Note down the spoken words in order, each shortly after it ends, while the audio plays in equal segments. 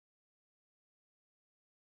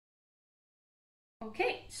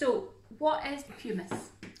Okay, so what is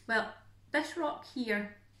pumice? Well, this rock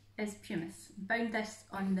here is pumice. I found this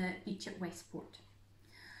on the beach at Westport.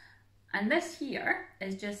 And this here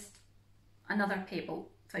is just another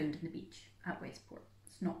pebble found in the beach at Westport.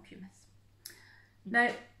 It's not pumice.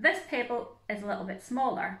 Now, this pebble is a little bit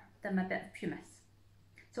smaller than my bit of pumice.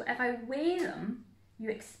 So if I weigh them,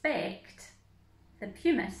 you expect the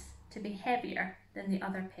pumice to be heavier than the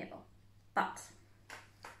other pebble. But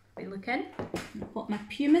if we look in, I'll put my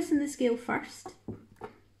pumice in the scale first.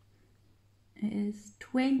 It is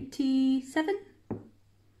 27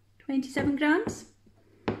 grams.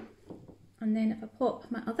 And then if I pop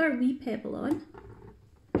my other wee pebble on,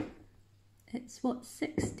 it's what,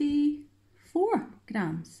 64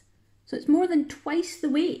 grams. So it's more than twice the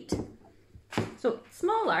weight. So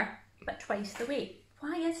smaller, but twice the weight.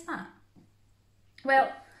 Why is that?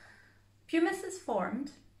 Well, pumice is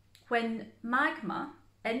formed when magma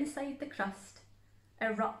inside the crust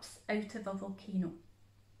erupts out of a volcano.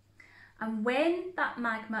 And when that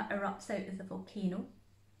magma erupts out of the volcano,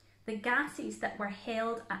 the gases that were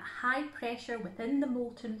held at high pressure within the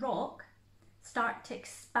molten rock start to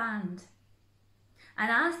expand.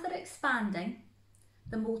 And as they're expanding,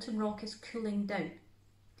 the molten rock is cooling down.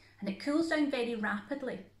 And it cools down very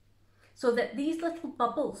rapidly, so that these little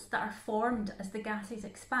bubbles that are formed as the gases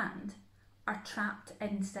expand are trapped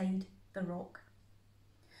inside the rock.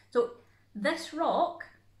 So this rock,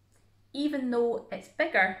 even though it's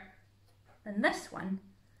bigger than this one,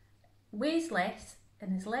 weighs less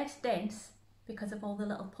and is less dense because of all the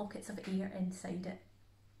little pockets of air inside it.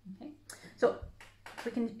 Okay, so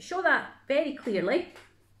we can show that very clearly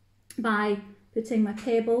by putting my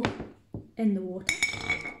pebble in the water,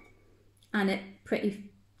 and it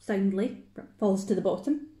pretty soundly falls to the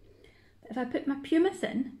bottom. But if I put my pumice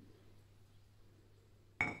in,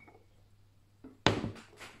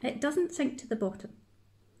 it doesn't sink to the bottom.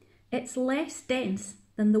 It's less dense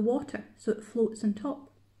than the water, so it floats on top.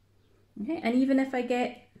 Okay, and even if I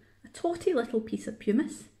get a totty little piece of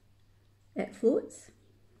pumice, it floats.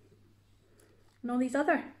 And all these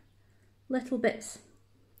other little bits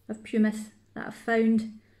of pumice that I've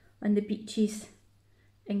found on the beaches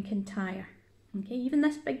in Kintyre. Okay, even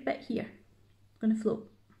this big bit here is going to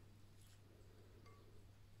float.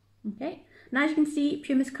 Okay, and as you can see,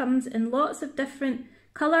 pumice comes in lots of different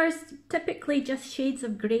colours, typically just shades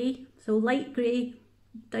of grey, so light grey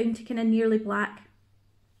down to kind of nearly black.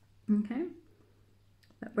 Okay,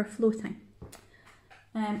 but we're floating.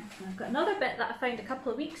 And I've got another bit that I found a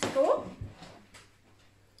couple of weeks ago.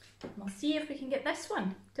 We'll see if we can get this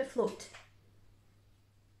one to float.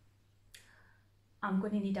 I'm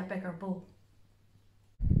going to need a bigger bowl.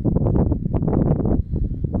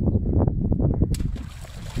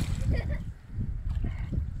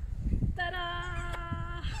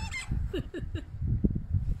 Ta-da!